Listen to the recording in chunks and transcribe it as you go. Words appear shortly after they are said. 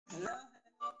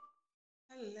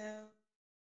Hello.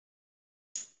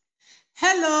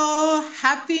 Hello,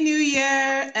 Happy New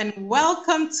Year, and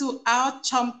welcome to our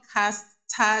Chomcast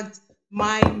tagged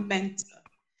My Mentor.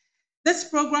 This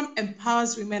program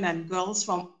empowers women and girls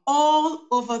from all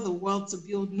over the world to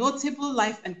build notable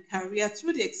life and career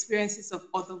through the experiences of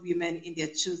other women in their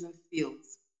chosen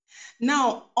fields.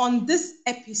 Now, on this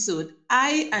episode,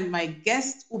 I and my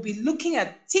guest will be looking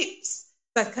at tips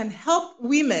that can help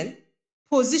women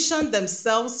position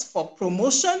themselves for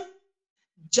promotion,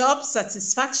 job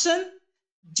satisfaction,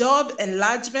 job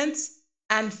enlargement,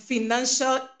 and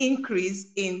financial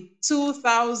increase in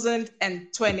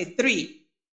 2023.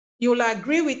 You'll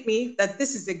agree with me that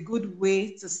this is a good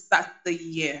way to start the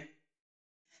year.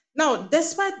 Now,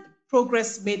 despite the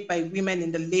progress made by women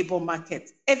in the labor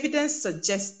market, evidence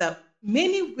suggests that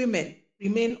many women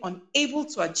remain unable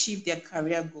to achieve their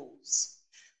career goals.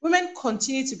 Women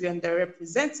continue to be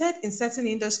underrepresented in certain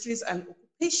industries and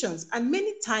occupations, and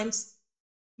many times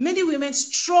many women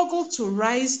struggle to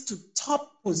rise to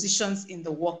top positions in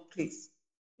the workplace.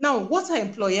 Now, what are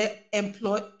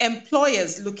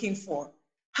employers looking for?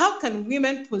 How can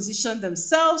women position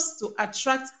themselves to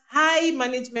attract high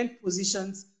management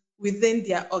positions within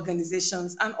their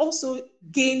organizations and also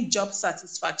gain job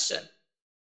satisfaction?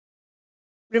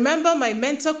 Remember, my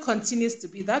mentor continues to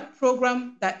be that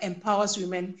program that empowers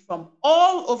women from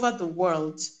all over the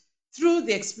world through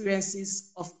the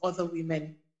experiences of other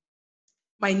women.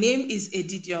 My name is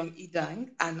Edidion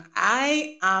Idang, and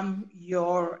I am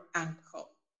your anchor.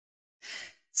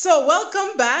 So,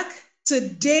 welcome back.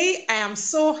 Today, I am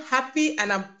so happy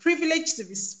and I'm privileged to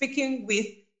be speaking with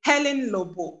Helen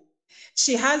Lobo.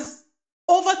 She has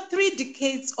over 3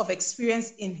 decades of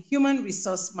experience in human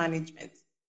resource management.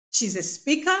 She's a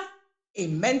speaker, a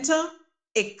mentor,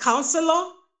 a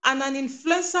counselor, and an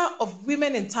influencer of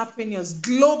women entrepreneurs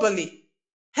globally.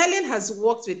 Helen has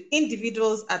worked with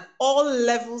individuals at all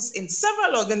levels in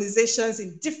several organizations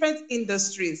in different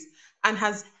industries and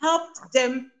has helped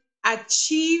them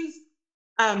achieve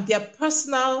their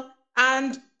personal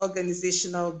and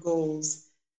organizational goals.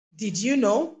 Did you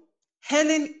know?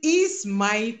 Helen is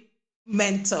my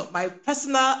mentor, my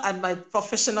personal and my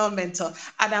professional mentor.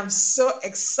 And I'm so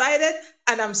excited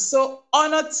and I'm so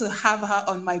honored to have her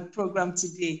on my program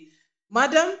today.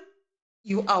 Madam,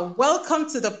 you are welcome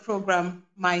to the program,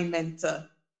 My Mentor.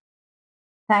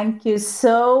 Thank you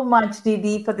so much,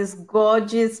 Didi, for this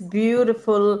gorgeous,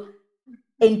 beautiful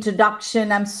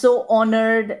introduction. I'm so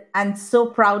honored and so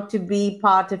proud to be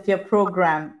part of your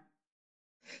program.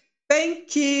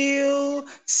 Thank you.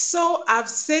 So I've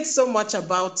said so much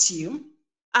about you,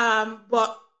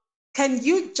 but can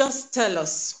you just tell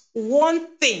us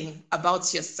one thing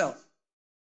about yourself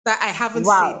that I haven't said?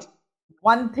 Wow.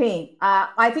 One thing,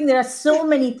 I think there are so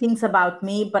many things about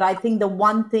me, but I think the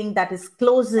one thing that is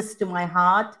closest to my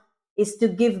heart is to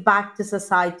give back to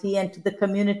society and to the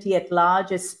community at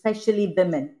large, especially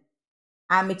women.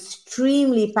 I'm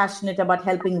extremely passionate about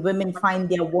helping women find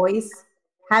their voice,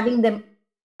 having them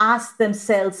ask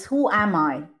themselves, who am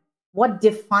I? What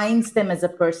defines them as a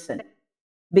person?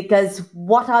 Because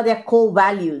what are their core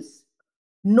values?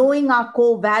 Knowing our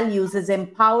core values is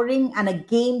empowering and a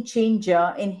game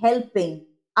changer in helping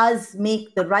us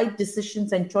make the right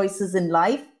decisions and choices in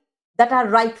life that are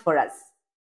right for us.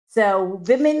 So,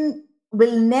 women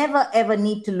will never ever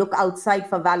need to look outside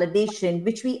for validation,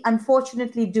 which we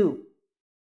unfortunately do.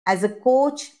 As a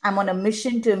coach, I'm on a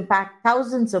mission to impact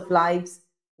thousands of lives,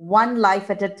 one life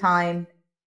at a time,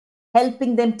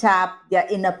 helping them tap their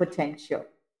inner potential.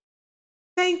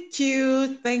 Thank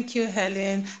you,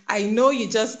 Helen. I know you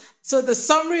just so the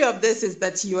summary of this is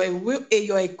that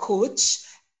you're a coach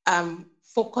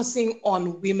focusing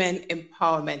on women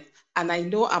empowerment, and I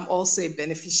know I'm also a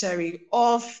beneficiary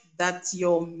of that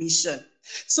your mission.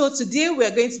 So today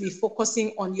we're going to be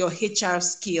focusing on your HR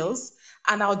skills,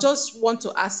 and I'll just want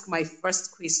to ask my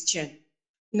first question.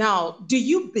 Now, do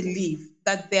you believe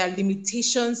that there are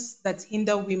limitations that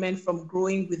hinder women from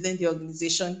growing within the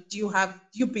organization? Do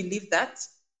you believe that?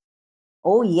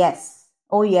 Oh, yes.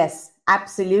 Oh, yes.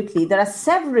 Absolutely. There are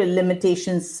several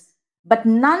limitations, but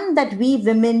none that we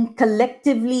women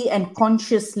collectively and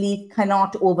consciously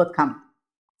cannot overcome.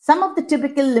 Some of the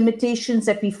typical limitations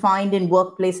that we find in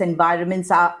workplace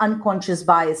environments are unconscious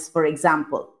bias, for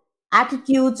example,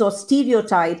 attitudes or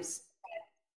stereotypes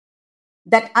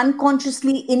that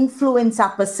unconsciously influence our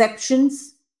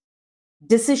perceptions,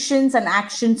 decisions, and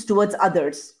actions towards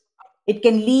others. It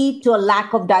can lead to a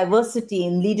lack of diversity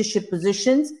in leadership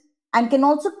positions and can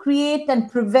also create and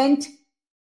prevent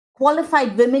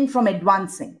qualified women from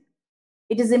advancing.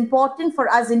 It is important for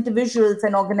us individuals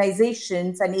and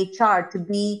organizations and HR to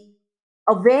be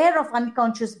aware of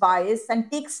unconscious bias,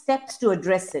 and take steps to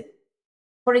address it.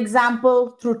 For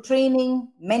example, through training,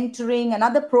 mentoring, and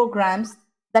other programs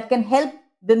that can help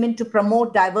women to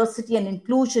promote diversity and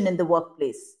inclusion in the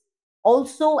workplace.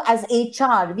 Also, as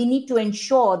HR, we need to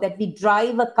ensure that we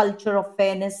drive a culture of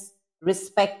fairness,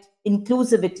 respect,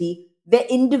 inclusivity, where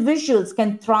individuals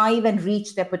can thrive and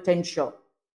reach their potential.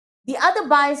 The other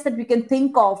bias that we can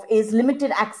think of is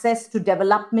limited access to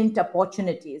development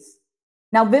opportunities.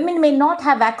 Now, women may not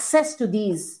have access to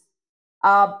these,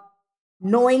 uh,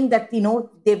 knowing that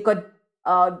they've got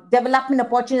development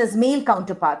opportunities as male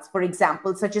counterparts, for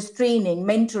example, such as training,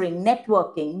 mentoring,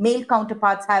 networking. Male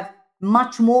counterparts have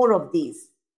much more of these,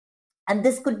 and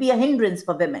this could be a hindrance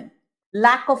for women.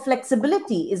 Lack of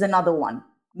flexibility is another one.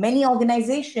 Many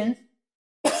organizations,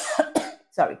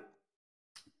 sorry,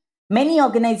 many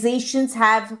organizations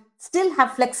still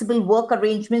have flexible work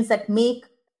arrangements that make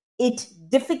it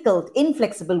difficult,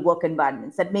 inflexible work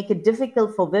environments that make it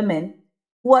difficult for women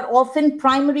who are often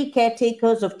primary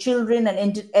caretakers of children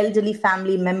and elderly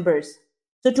family members.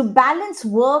 So to balance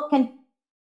work and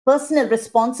personal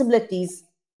responsibilities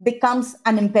becomes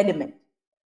an impediment.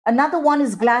 Another one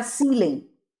is glass ceiling.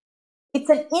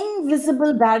 It's an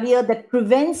invisible barrier that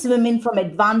prevents women from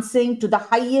advancing to the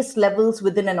highest levels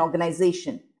within an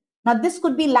organization. Now, this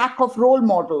could be lack of role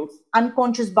models,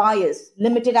 unconscious bias,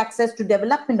 limited access to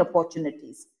development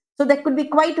opportunities. So, there could be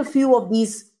quite a few of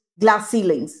these glass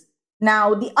ceilings.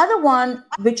 Now, the other one,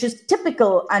 which is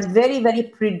typical and very, very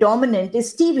predominant,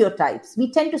 is stereotypes.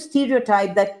 We tend to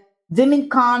stereotype that women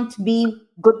can't be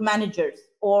good managers,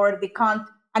 or they can't,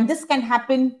 and this can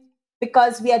happen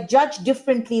because we are judged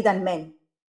differently than men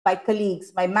by colleagues,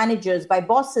 by managers, by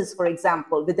bosses, for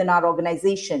example, within our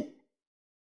organization,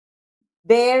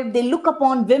 where they look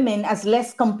upon women as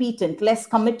less competent, less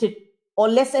committed, or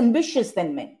less ambitious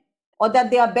than men, or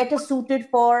that they are better suited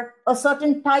for a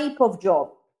certain type of job,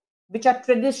 which are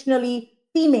traditionally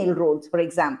female roles, for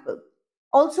example.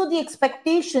 Also, the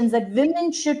expectations that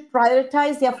women should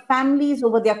prioritize their families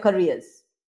over their careers,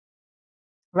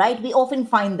 right? We often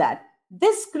find that.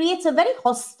 This creates a very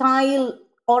hostile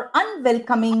or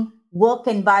unwelcoming work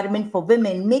environment for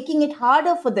women, making it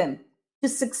harder for them to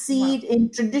succeed in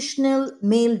traditional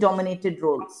male dominated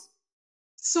roles.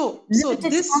 So Limited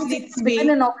this confidence leads within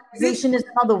an me. organization is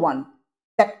another one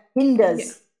that Yeah.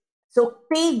 hinders. So,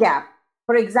 pay gap.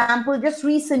 For example, just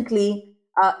recently,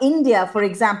 India, for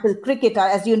example, cricket,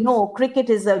 as you know, cricket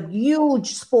is a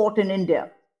huge sport in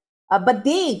India. But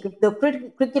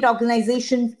the Cricket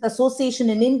Organization Association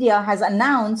in India has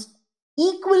announced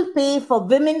equal pay for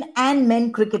women and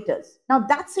men cricketers. Now,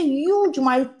 that's a huge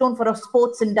milestone for a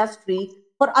sports industry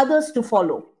for others to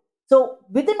follow. So,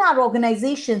 within our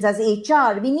organizations as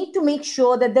HR, we need to make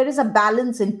sure that there is a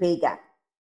balance in pay gap.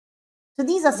 So,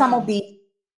 these are some of Wow. the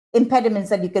impediments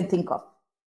that you can think of.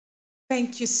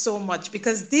 Thank you so much,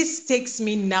 because this takes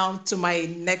me now to my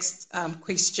next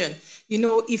question.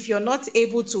 If you're not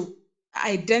able to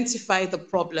identify the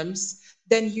problems,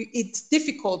 then it's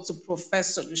difficult to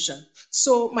profess solution.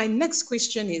 So my next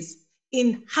question is,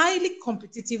 in highly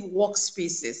competitive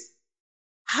workspaces,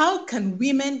 how can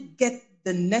women get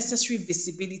the necessary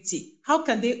visibility? How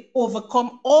can they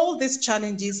overcome all these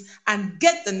challenges and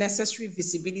get the necessary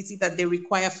visibility that they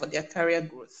require for their career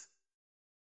growth?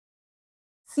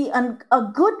 See,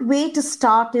 a good way to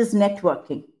start is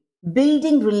networking,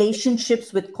 building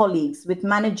relationships with colleagues, with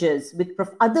managers, with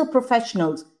other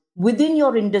professionals within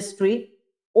your industry,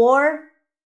 or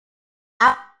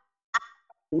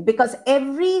because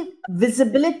every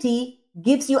visibility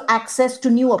gives you access to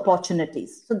new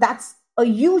opportunities. So that's a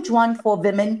huge one for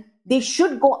women. They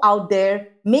should go out there,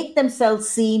 make themselves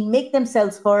seen, make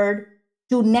themselves heard,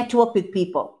 to network with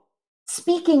people.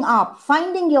 Speaking up,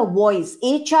 finding your voice.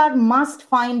 HR must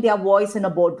find their voice in a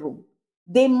boardroom.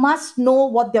 They must know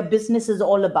what their business is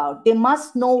all about. They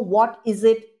must know what is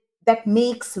it that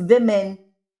makes women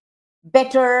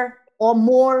better or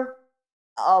more,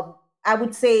 I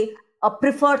would say, a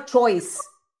preferred choice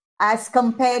as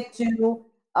compared to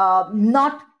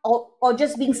not or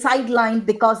just being sidelined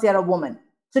because they're a woman.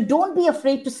 So don't be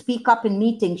afraid to speak up in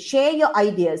meetings, share your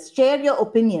ideas, share your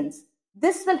opinions.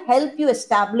 This will help you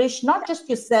establish not just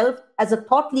yourself as a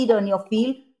thought leader in your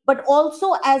field, but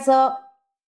also as a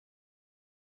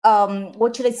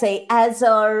what should I say, as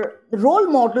a role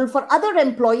model for other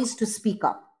employees to speak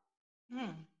up.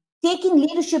 Taking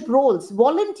leadership roles,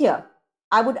 volunteer.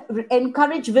 I would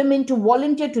encourage women to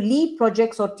volunteer to lead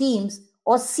projects or teams,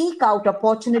 or seek out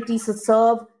opportunities to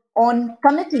serve on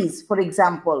committees, for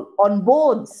example, on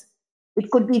boards. It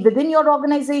could be within your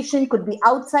organization, could be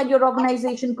outside your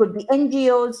organization, could be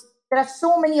NGOs. There are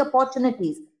so many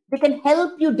opportunities. They can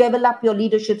help you develop your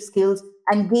leadership skills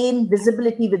and gain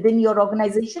visibility within your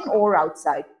organization or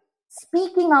outside.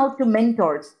 Speaking out to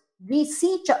mentors, we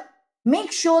see,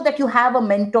 make sure that you have a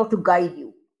mentor to guide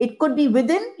you. It could be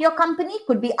within your company,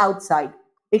 could be outside.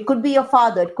 It could be your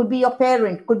father, it could be your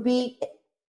parent, could be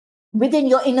within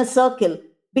your inner circle,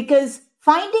 because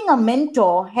finding a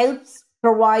mentor helps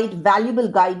provide valuable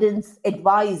guidance,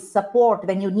 advice, support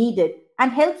when you need it,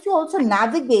 and helps you also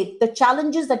navigate the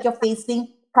challenges that you're facing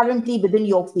currently within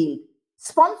your field.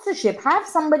 Sponsorship, have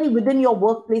somebody within your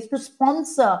workplace to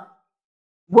sponsor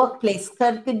workplace so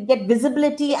you can get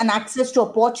visibility and access to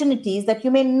opportunities that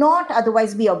you may not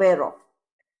otherwise be aware of.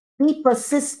 Be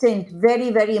persistent,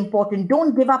 very, very important.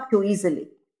 Don't give up too easily.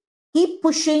 Keep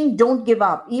pushing, don't give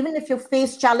up. Even if you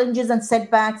face challenges and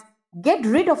setbacks, get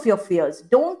rid of your fears.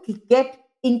 Don't get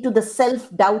into the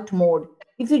self doubt mode.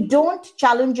 If you don't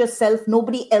challenge yourself,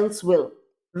 nobody else will.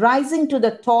 Rising to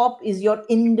the top is your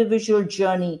individual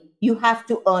journey. You have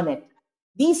to earn it.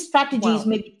 These strategies Wow.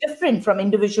 may be different from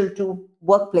individual to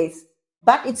workplace,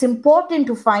 but it's important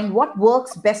to find what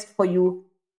works best for you,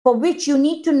 for which you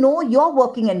need to know your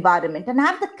working environment and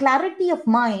have the clarity of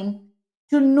mind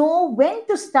to know when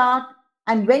to start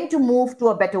and when to move to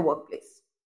a better workplace.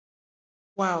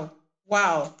 Wow.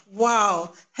 Wow.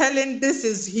 Wow. Helen, this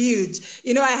is huge.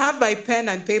 I have my pen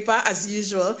and paper as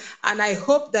usual, and I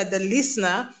hope that the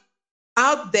listener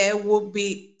out there will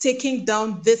be taking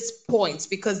down these points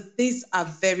because these are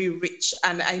very rich.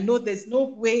 And I know there's no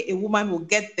way a woman will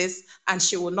get this and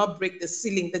she will not break the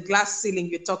ceiling, the glass ceiling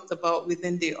you talked about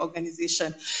within the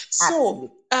organization.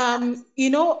 So,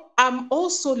 Absolutely. I'm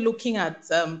also looking at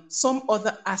some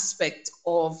other aspect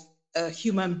of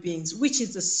human beings, which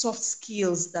is the soft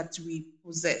skills that we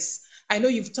possess. I know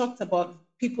you've talked about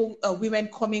people, women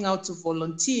coming out to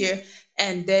volunteer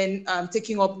and then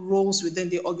taking up roles within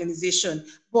the organization.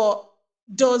 But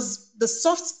does the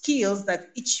soft skills that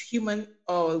each human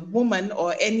or woman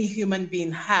or any human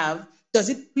being have, does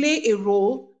it play a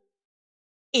role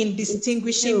in It's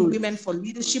distinguishing huge. women for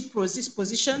leadership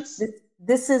positions?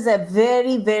 This is a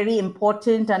very, very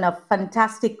important and a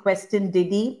fantastic question,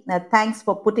 Didi. Thanks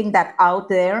for putting that out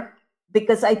there,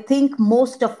 because I think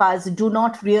most of us do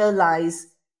not realize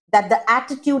that the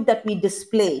attitude that we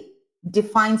display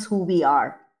defines who we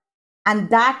are. And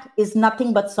that is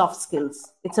nothing but soft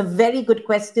skills. It's a very good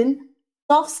question.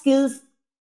 Soft skills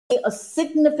play a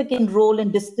significant role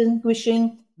in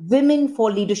distinguishing women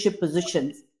for leadership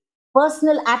positions.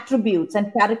 Personal attributes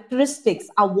and characteristics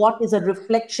are what is a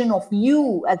reflection of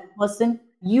you as a person,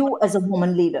 you as a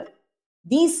woman leader.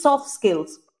 These soft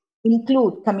skills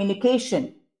include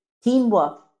communication,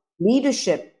 teamwork,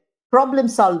 leadership, problem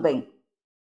solving,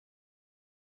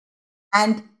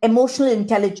 and emotional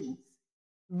intelligence.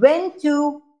 When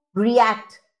to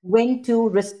react, when to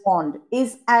respond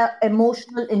is an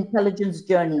emotional intelligence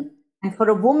journey. And for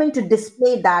a woman to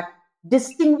display that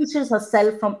distinguishes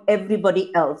herself from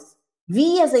everybody else.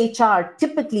 We as HR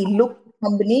typically look at a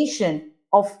combination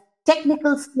of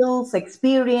technical skills,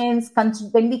 experience.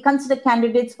 When we consider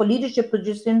candidates for leadership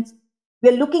positions,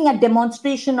 we're looking at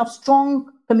demonstration of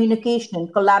strong communication,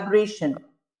 collaboration,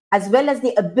 as well as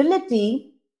the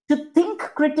ability to think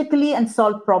critically and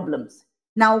solve problems.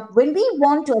 Now, when we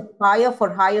want to aspire for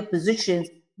higher positions,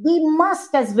 we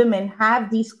must, as women,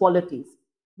 have these qualities.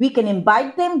 We can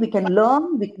imbibe them, we can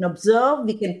learn, we can observe,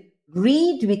 we can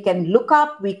read, we can look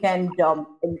up, we can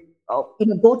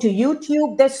go to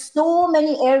YouTube. There's so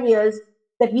many areas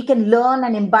that we can learn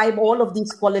and imbibe all of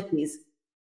these qualities.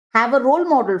 Have a role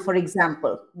model, for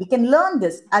example. We can learn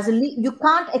this as you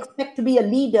can't expect to be a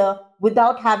leader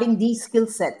without having these skill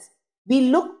sets. We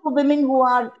look for women who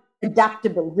are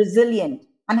adaptable, resilient,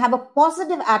 and have a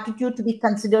positive attitude to be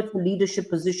considered for leadership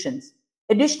positions.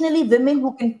 Additionally, women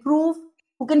who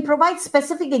can provide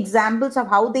specific examples of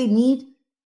how they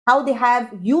have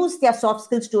used their soft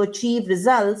skills to achieve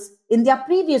results in their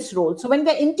previous roles. So when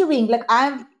we're interviewing, like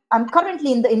I'm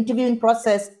currently in the interviewing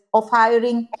process of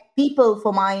hiring people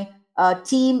for my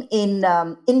team in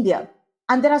India.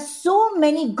 And there are so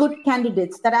many good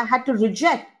candidates that I had to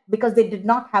reject because they did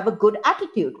not have a good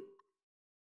attitude.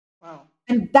 Wow.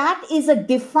 And that is a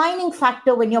defining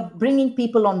factor when you're bringing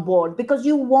people on board, because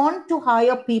you want to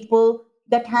hire people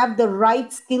that have the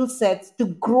right skill sets to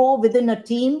grow within a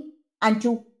team and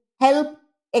to help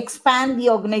expand the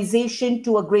organization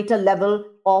to a greater level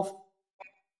of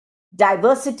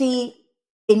diversity,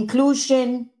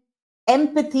 inclusion,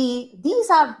 empathy. These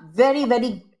are very,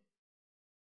 very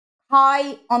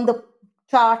high on the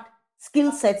chart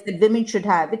skill sets that women should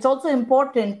have. It's also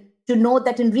important to note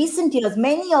that in recent years,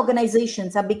 many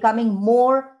organizations are becoming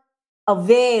more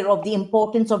aware of the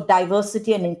importance of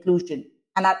diversity and inclusion.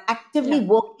 and are actively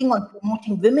working on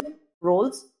promoting women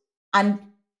roles. And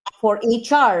for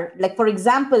HR, like for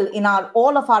example, in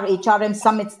all of our HRM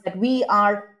summits that we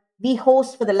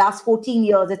host for the last 14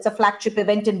 years, it's a flagship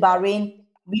event in Bahrain.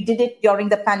 We did it during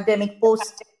the pandemic,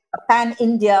 post Pan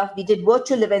India. We did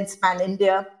virtual events Pan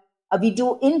India. We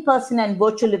do in-person and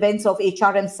virtual events of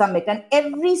HRM Summit. And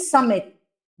every summit,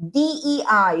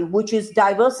 DEI, which is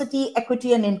diversity,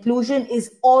 equity, and inclusion,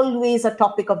 is always a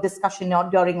topic of discussion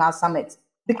during our summits,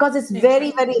 because it's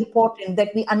very, very important that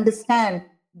we understand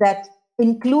that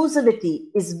inclusivity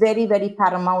is very, very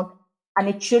paramount, and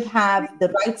it should have the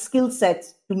right skill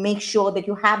sets to make sure that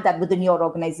you have that within your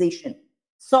organization.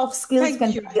 Soft skills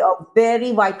can play a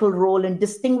very vital role in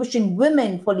distinguishing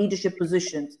women for leadership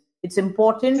positions. It's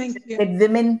important that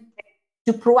women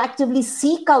to proactively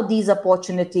seek out these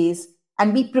opportunities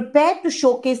and be prepared to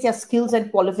showcase their skills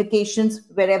and qualifications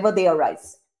wherever they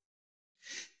arise.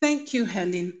 Thank you,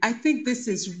 Helen. I think this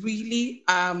is really,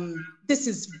 this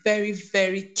is very,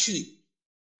 very key.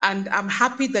 And I'm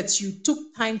happy that you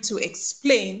took time to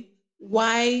explain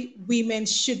why women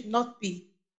should not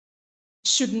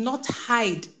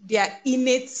hide their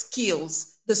innate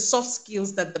skills, the soft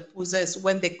skills that they possess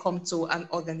when they come to an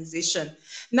organization.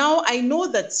 Now, I know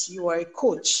that you are a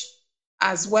coach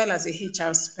as well as a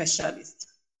HR specialist.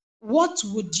 What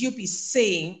would you be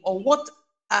saying, or what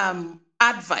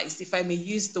advice, if I may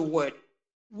use the word,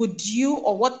 would you,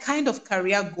 or what kind of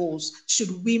career goals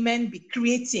should women be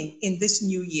creating in this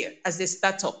new year as they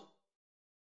start up?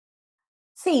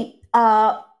 See,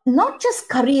 not just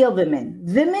career women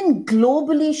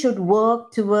globally should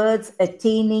work towards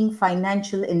attaining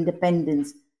financial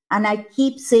independence. And I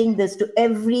keep saying this to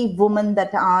every woman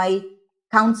that I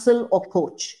counsel or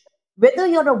coach. Whether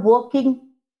you're a working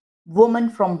woman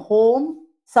from home,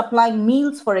 supplying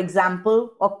meals, for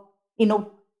example, or,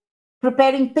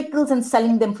 preparing pickles and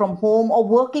selling them from home, or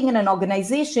working in an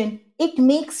organization, it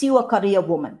makes you a career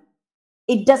woman.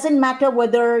 It doesn't matter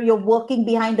whether you're working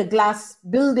behind a glass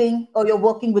building or you're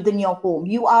working within your home.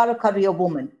 You are a career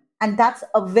woman. And that's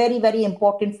a very, very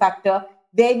important factor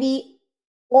where we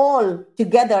all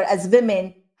together as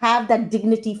women have that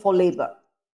dignity for labor.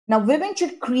 Now, women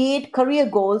should create career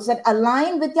goals that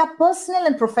align with their personal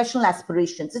and professional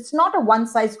aspirations. It's not a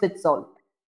one-size-fits-all,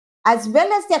 as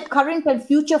well as their current and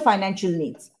future financial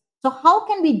needs. So how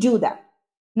can we do that?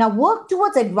 Now, work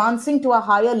towards advancing to a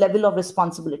higher level of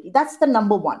responsibility. That's the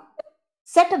number one.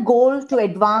 Set a goal to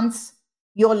advance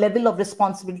your level of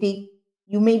responsibility.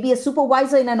 You may be a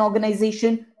supervisor in an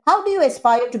organization. How do you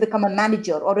aspire to become a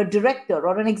manager or a director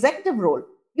or an executive role?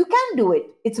 You can do it.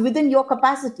 It's within your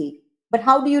capacity. But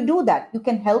how do you do that? You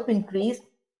can help increase,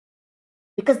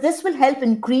 because this will help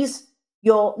increase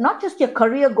your, not just your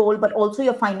career goal, but also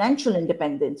your financial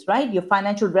independence, right? Your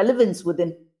financial relevance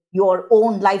within your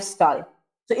own lifestyle.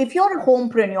 So if you're a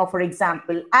homepreneur, for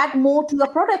example, add more to your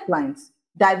product lines,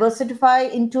 diversify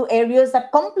into areas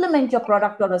that complement your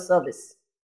product or a service,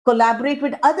 collaborate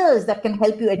with others that can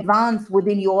help you advance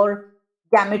within your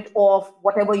gamut of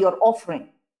whatever you're offering,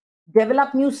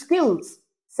 develop new skills,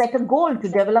 set a goal to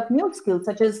develop new skills,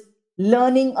 such as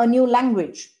learning a new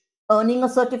language, earning a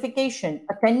certification,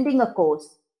 attending a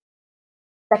course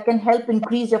that can help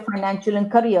increase your financial and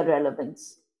career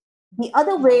relevance. The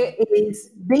other way is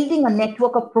building a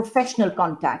network of professional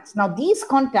contacts. Now, these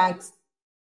contacts,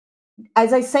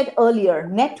 as I said earlier,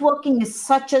 networking is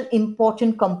such an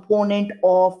important component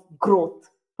of growth,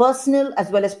 personal as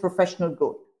well as professional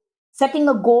growth. Setting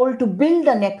a goal to build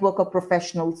a network of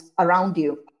professionals around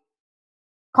you,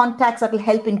 contacts that will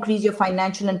help increase your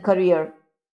financial and career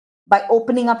by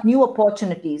opening up new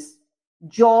opportunities,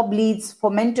 job leads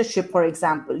for mentorship, for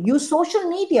example. Use social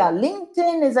media.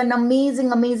 LinkedIn is an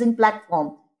amazing, amazing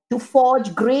platform to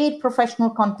forge great professional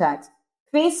contacts.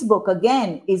 Facebook,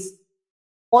 again, is,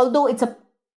 although it's a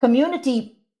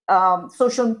community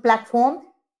social platform,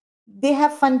 they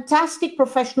have fantastic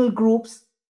professional groups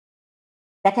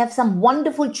that have some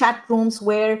wonderful chat rooms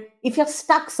where if you're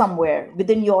stuck somewhere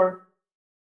within your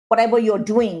whatever you're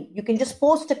doing, you can just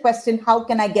post a question, what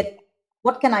can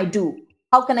I do?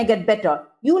 How can I get better?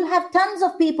 You will have tons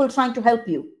of people trying to help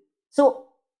you. So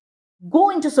go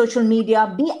into social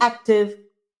media, be active.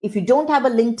 If you don't have a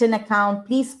LinkedIn account,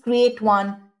 please create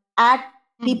one, add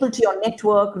people to your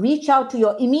network, reach out to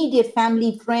your immediate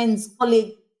family, friends,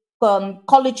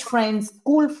 college friends,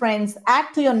 school friends, add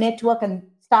to your network and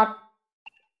start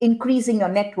increasing your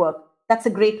network. That's a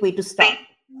great way to start.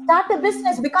 Start a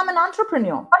business, become an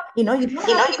entrepreneur. You don't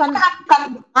have to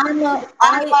come. I'm a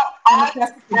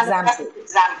classic example.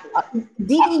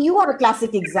 Didi, you are a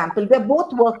classic example. We're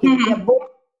both working. We're both,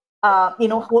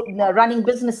 running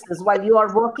businesses while you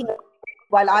are working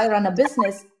while I run a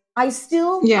business, I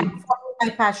still Yeah. followed my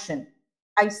passion.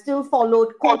 I still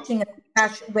followed coaching as a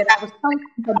passion where I was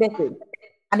thankful for decades,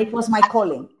 and it was my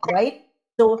calling, right?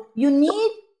 So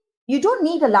you don't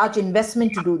need a large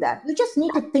investment to do that. You just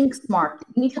need to think smart.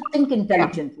 You need to think Yeah.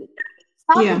 intelligently.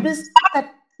 Start a Yeah. business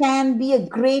that can be a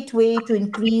great way to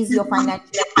increase your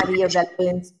financial and career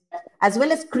relevance, as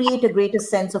well as create a greater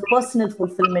sense of personal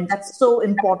fulfillment. That's so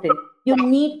important. You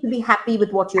need to be happy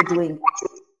with what you're doing.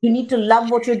 You need to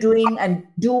love what you're doing and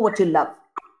do what you love.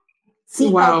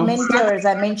 Seek out Wow. mentors.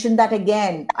 I mentioned that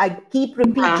again. I keep Yeah.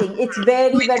 repeating. It's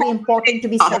very, very important to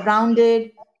be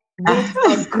surrounded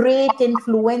with great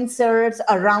influencers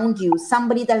around you.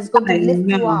 Somebody that is going to I lift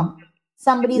you know. up.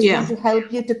 Somebody is going Yeah. to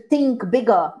help you to think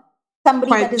bigger.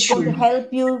 Somebody that Quite is going to true.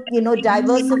 help you,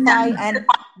 diversify and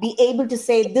be able to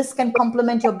say this can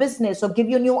complement your business or give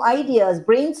you new ideas,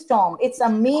 brainstorm. It's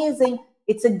amazing.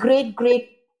 It's a great, great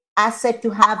asset to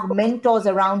have mentors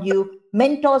around you,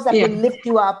 mentors that Yeah. will lift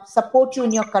you up, support you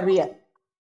in your career,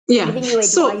 Yeah. giving you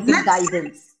So advice and let's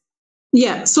guidance.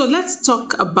 yeah. So let's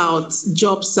talk about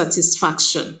job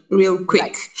satisfaction real Right.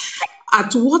 quick.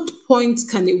 At what point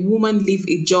can a woman leave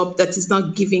a job that is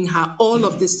not giving her all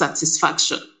of this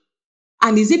satisfaction?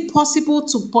 And is it possible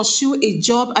to pursue a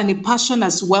job and a passion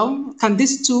as well? Can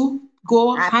these two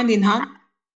go hand in hand?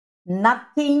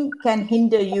 Nothing can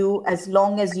hinder you as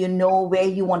long as you know where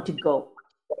you want to go.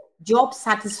 Job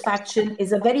satisfaction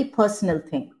is a very personal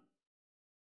thing.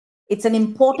 It's an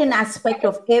important aspect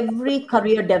of every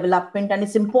career development, and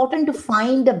it's important to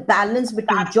find a balance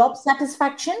between job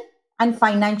satisfaction and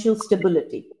financial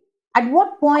stability. At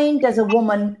what point does a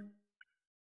woman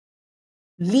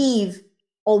leave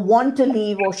or want to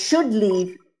leave or should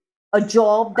leave a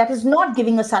job that is not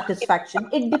giving a satisfaction?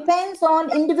 It depends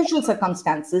on individual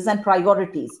circumstances and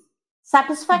priorities.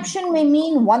 Satisfaction may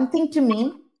mean one thing to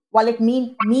me, while it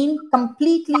mean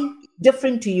completely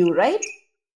different to you, right?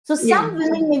 So Yeah. some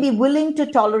women may be willing to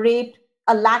tolerate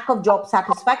a lack of job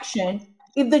satisfaction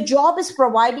if the job is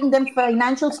providing them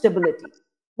financial stability,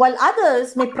 while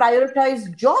others may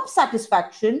prioritize job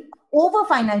satisfaction over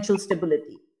financial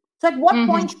stability. So at what point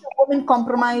Mm-hmm. should a woman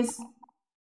compromise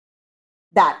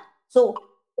that? So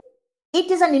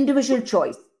it is an individual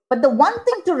choice. But the one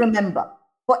thing to remember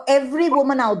for every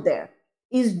woman out there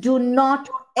is do not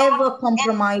ever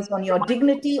compromise on your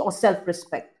dignity or self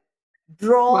respect.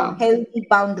 Draw Wow. healthy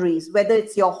boundaries, whether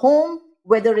it's your home,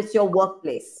 whether it's your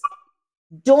workplace.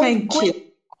 Don't Thank you.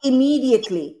 quit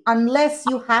immediately unless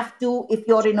you have to if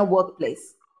you're in a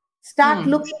workplace. Start Hmm.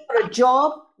 looking for a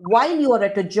job while you are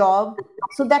at a job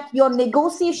so that your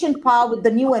negotiation power with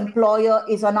the new employer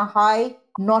is on a high,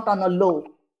 not on a low.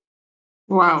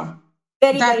 Wow.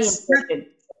 Very, very That's important.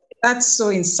 that's so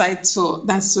insightful.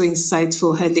 That's so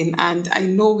insightful, Helen. And I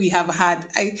know we have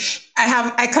had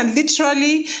I can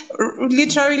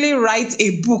literally write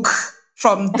a book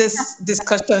from this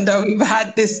discussion that we've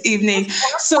had this evening.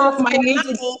 So Last my point, last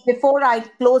Didi, before I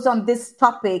close on this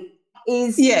topic,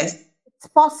 is yes. it's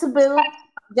possible,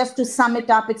 just to sum it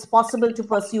up, it's possible to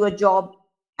pursue a job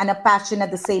and a passion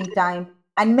at the same time.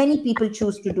 And many people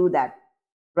choose to do that,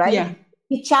 right? Yeah.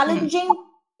 Be Hmm. challenging.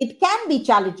 It can be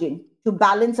challenging to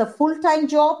balance a full time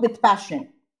job with passion.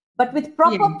 But with Yeah.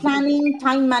 proper planning,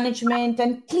 time management,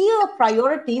 and clear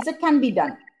priorities, it can be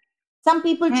done. Some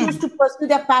people choose Hmm. to pursue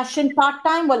their passion part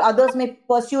time, while others may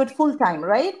pursue it full time,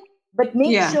 right? But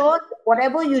make Yeah. sure that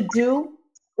whatever you do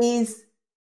is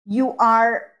you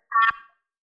are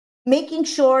making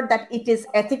sure that it is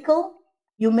ethical.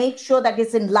 You make sure that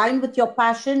it's in line with your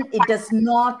passion. It does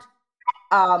not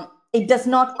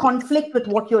conflict with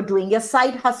what you're doing. Your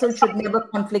side hustle should never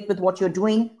conflict with what you're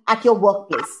doing at your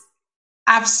workplace.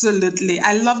 Absolutely.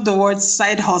 I love the word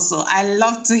side hustle. I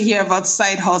love to hear about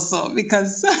side hustle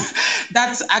because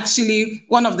that's actually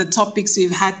one of the topics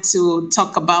we've had to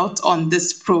talk about on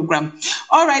this program.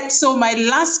 All right. So, my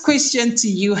last question to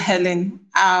you, Helen.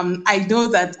 I know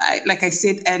that, like I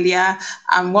said earlier,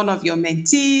 I'm one of your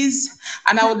mentees,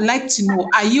 and I would like to know,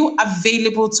 are you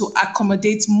available to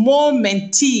accommodate more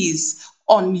mentees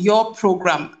on your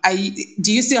program?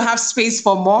 Do you still have space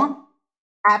for more?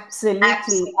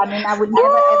 Absolutely. I mean, I would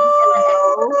never ever say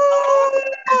no.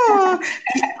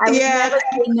 I would Yeah. never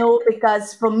say no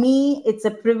because for me, it's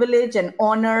a privilege and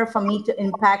honor for me to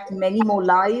impact many more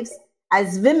lives.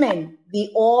 As women,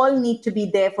 we all need to be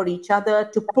there for each other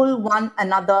to pull one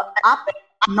another up,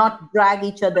 not drag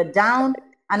each other down.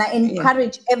 And I Yeah.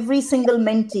 encourage every single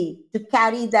mentee to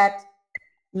carry that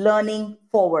learning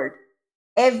forward.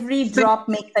 Every drop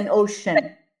makes an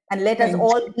ocean, and let us Thank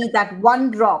all be that one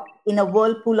drop in a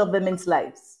whirlpool of women's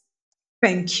lives.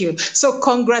 Thank you. So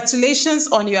congratulations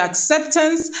on your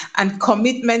acceptance and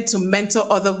commitment to mentor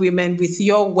other women with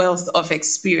your wealth of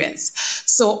experience.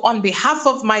 So on behalf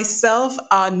of myself,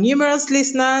 our numerous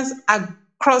listeners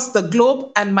across the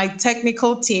globe, and my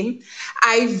technical team,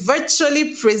 I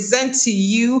virtually present to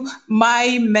you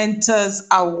my Mentors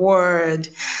Award.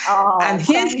 And Oh,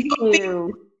 here's thank hoping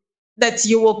you. that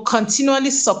you will continually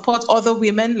support other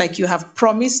women like you have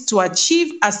promised to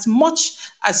achieve as much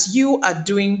as you are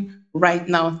doing right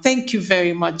now. Thank you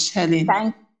very much, Helen.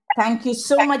 Thank, thank you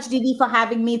so much, Didi, for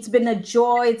having me. It's been a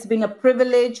joy. It's been a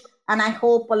privilege. And I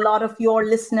hope a lot of your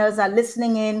listeners are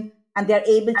listening in and they're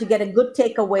able to get a good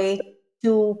takeaway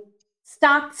to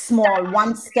start small,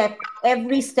 one step.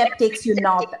 Every step takes you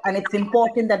north. And it's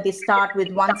important that they start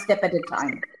with one step at a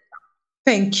time.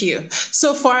 Thank you.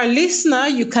 So, for our listener,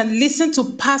 you can listen to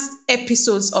past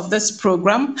episodes of this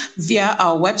program via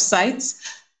our website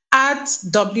at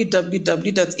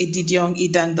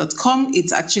www.edidiongidang.com.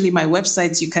 It's actually my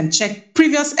website. You can check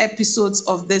previous episodes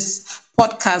of this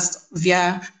podcast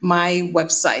via my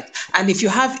website. And if you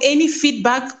have any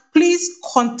feedback, please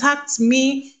contact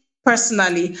me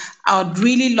personally. I would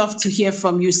really love to hear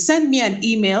from you. Send me an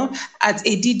email at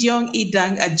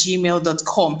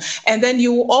edidiongidang@gmail.com. And then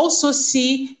you will also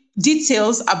see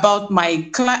details about my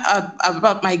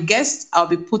guests. I'll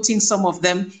be putting some of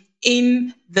them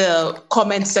in the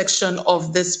comment section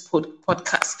of this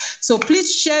podcast. So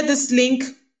please share this link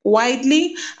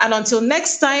widely. And until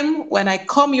next time, when I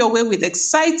come your way with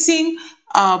exciting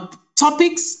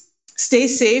topics, stay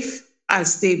safe and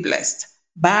stay blessed.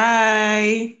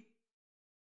 Bye.